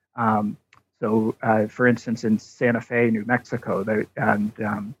so, for instance, in Santa Fe, New Mexico, the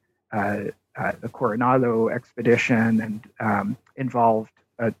Coronado expedition and involved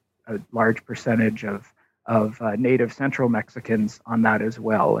a large percentage of native Central Mexicans on that as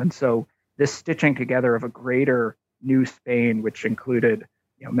well. And so this stitching together of a greater New Spain, which included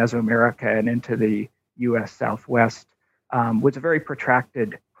Mesoamerica and into the U.S. Southwest, was a very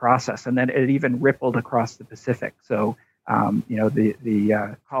protracted process. And then it even rippled across the Pacific. So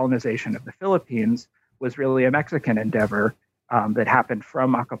the colonization of the Philippines was really a Mexican endeavor that happened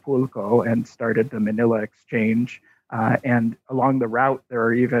from Acapulco and started the Manila Exchange. And along the route, there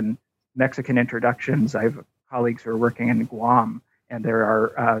are even Mexican introductions. I have colleagues who are working in Guam, and there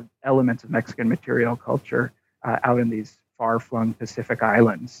are elements of Mexican material culture out in these far-flung Pacific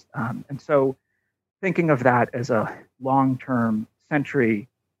islands. And so thinking of that as a long-term,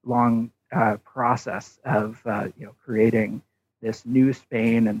 century-long process of creating this new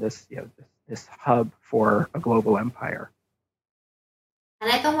Spain and this hub for a global empire.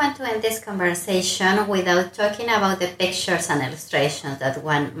 And I don't want to end this conversation without talking about the pictures and illustrations that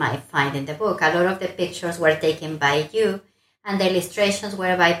one might find in the book. A lot of the pictures were taken by you, and the illustrations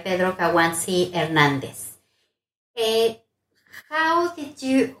were by Pedro Caguanci Hernandez.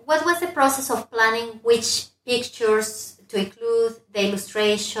 What was the process of planning which pictures to include the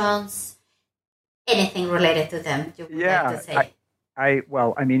illustrations, anything related to them you would like to say?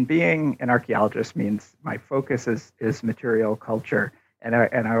 I mean, being an archaeologist means my focus is material culture. And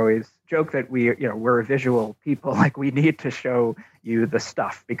I always joke that we're a visual people. Like, we need to show you the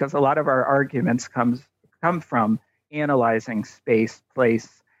stuff, because a lot of our arguments come from analyzing space, place,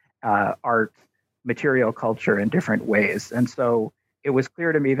 art, material culture in different ways. And so it was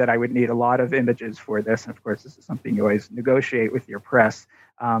clear to me that I would need a lot of images for this. And of course, this is something you always negotiate with your press.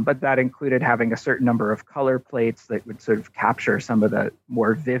 But that included having a certain number of color plates that would sort of capture some of the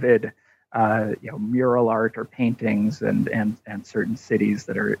more vivid mural art or paintings and certain cities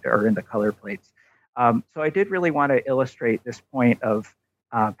that are in the color plates. So I did really want to illustrate this point of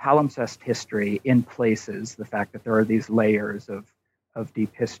palimpsest history in places, the fact that there are these layers of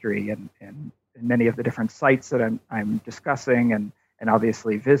deep history and many of the different sites that I'm discussing and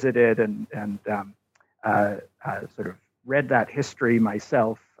obviously visited and sort of read that history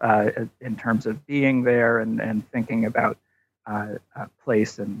myself in terms of being there and thinking about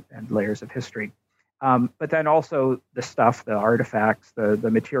place and layers of history. But then also the stuff, the artifacts, the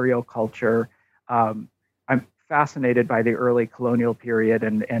material culture. I'm fascinated by the early colonial period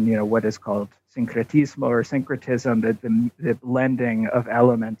and what is called syncretismo or syncretism, the blending of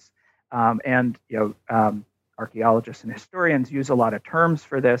elements. Archaeologists and historians use a lot of terms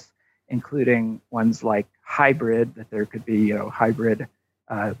for this, including ones like hybrid, that there could be hybrid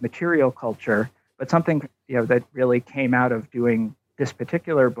material culture. But something that really came out of doing this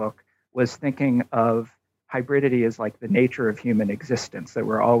particular book was thinking of hybridity as like the nature of human existence, that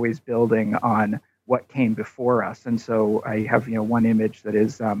we're always building on what came before us. And so I have one image that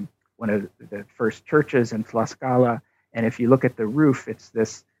is one of the first churches in Tlaxcala, and if you look at the roof, it's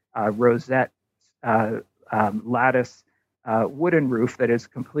this rosette lattice wooden roof that is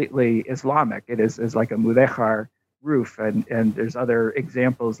completely Islamic. It is like a mudéjar roof, and there's other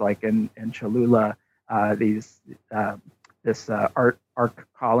examples like in Cholula, this arc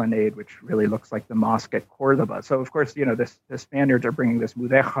colonnade, which really looks like the mosque at Cordoba. So of course, the Spaniards are bringing this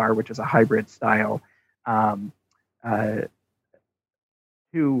mudéjar, which is a hybrid style,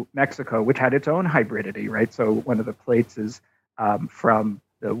 to Mexico, which had its own hybridity, right? So one of the plates is from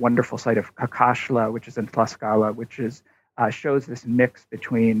the wonderful site of Cacaxtla, which is in Tlaxcala, which shows this mix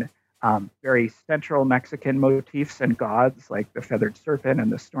between very central Mexican motifs and gods, like the feathered serpent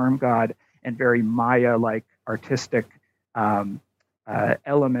and the storm god, and very Maya-like artistic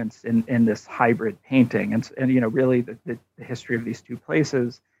elements in this hybrid painting. And really the history of these two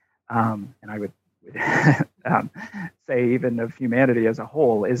places, and I would say even of humanity as a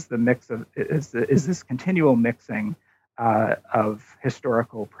whole, is this continual mixing of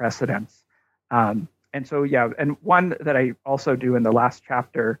historical precedents. And so, and one that I also do in the last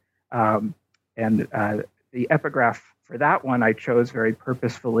chapter, the epigraph for that one I chose very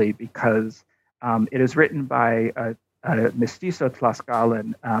purposefully because it is written by a mestizo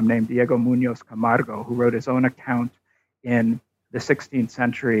Tlaxcalan named Diego Muñoz Camargo, who wrote his own account in the 16th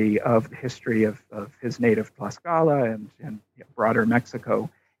century of the history of his native Tlaxcala and broader Mexico,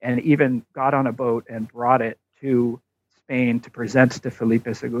 and even got on a boat and brought it to Spain to present to Felipe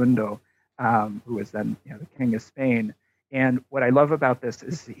II, who was then the King of Spain. And what I love about this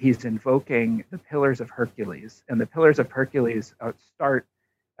is he's invoking the Pillars of Hercules, and the Pillars of Hercules start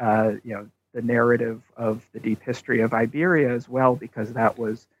the narrative of the deep history of Iberia as well, because that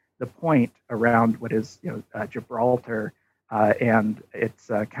was the point around what is Gibraltar and its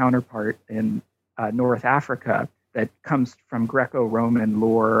counterpart in North Africa that comes from Greco-Roman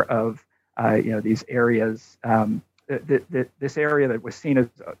lore of these areas. This area that was seen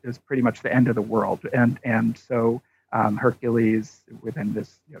as pretty much the end of the world, and so Hercules, within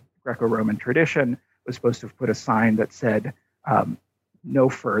this Greco-Roman tradition, was supposed to have put a sign that said no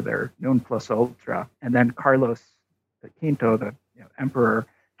further, non plus ultra, and then Carlos V, the emperor,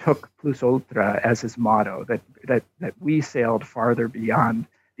 took plus ultra as his motto, that we sailed farther beyond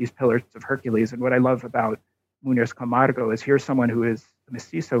these Pillars of Hercules. And what I love about Muñoz Camargo is here's someone who is a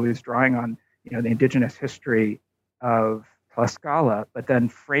mestizo who is drawing on the indigenous history of Tlaxcala, but then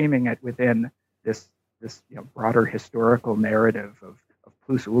framing it within this broader historical narrative of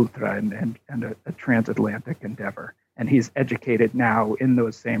plus ultra and a transatlantic endeavor. And he's educated now in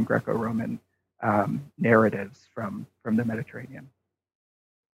those same Greco-Roman narratives from the Mediterranean.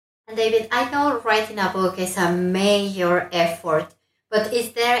 And David, I know writing a book is a major effort, but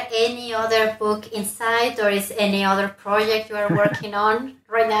is there any other book in sight, or is any other project you are working on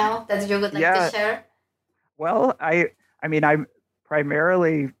right now that you would like to share? Well, I'm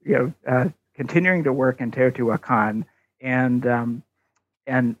primarily continuing to work in Teotihuacan, and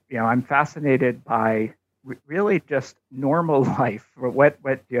I'm fascinated by really just normal life. So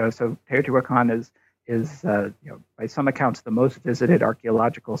Teotihuacan is by some accounts the most visited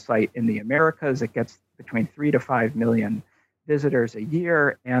archaeological site in the Americas. It gets between 3 to 5 million visitors a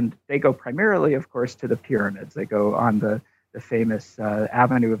year, and they go primarily, of course, to the pyramids. They go on the famous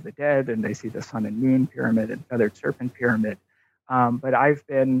Avenue of the Dead, and they see the Sun and Moon Pyramid and Feathered Serpent Pyramid. But I've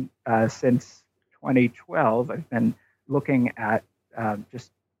been, since 2012, I've been looking at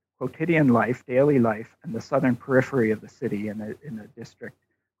just quotidian life, daily life, in the southern periphery of the city in a district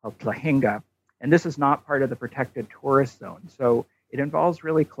called Tlahinga. And this is not part of the protected tourist zone. So it involves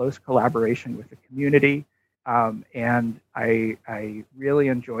really close collaboration with the community. And I really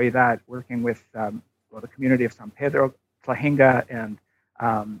enjoy that, working with the community of San Pedro, Tlahinga, and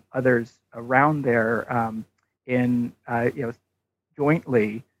others around there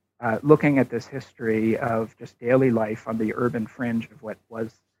jointly looking at this history of just daily life on the urban fringe of what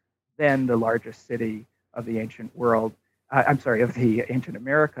was then the largest city of the ancient world. Of the ancient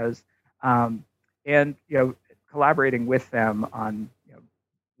Americas, and collaborating with them on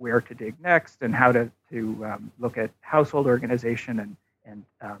where to dig next and how to look at household organization and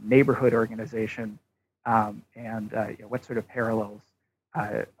neighborhood organization, and what sort of parallels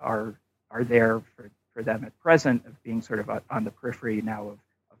are there for them at present of being sort of on the periphery now of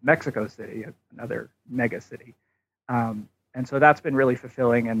Mexico City, another mega city. And so that's been really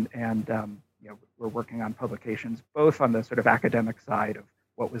fulfilling, and we're working on publications both on the sort of academic side of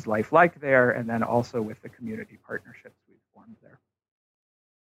what was life like there, and then also with the community partnerships we've formed there.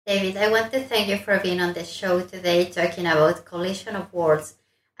 David, I want to thank you for being on the show today, talking about Collision of Worlds,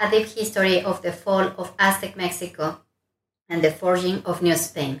 a deep history of the fall of Aztec Mexico and the forging of New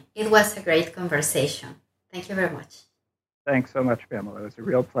Spain. It was a great conversation. Thank you very much. Thanks so much, Pamela. It was a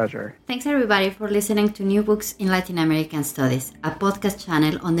real pleasure. Thanks, everybody, for listening to New Books in Latin American Studies, a podcast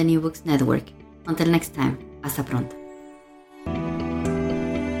channel on the New Books Network. Until next time, hasta pronto.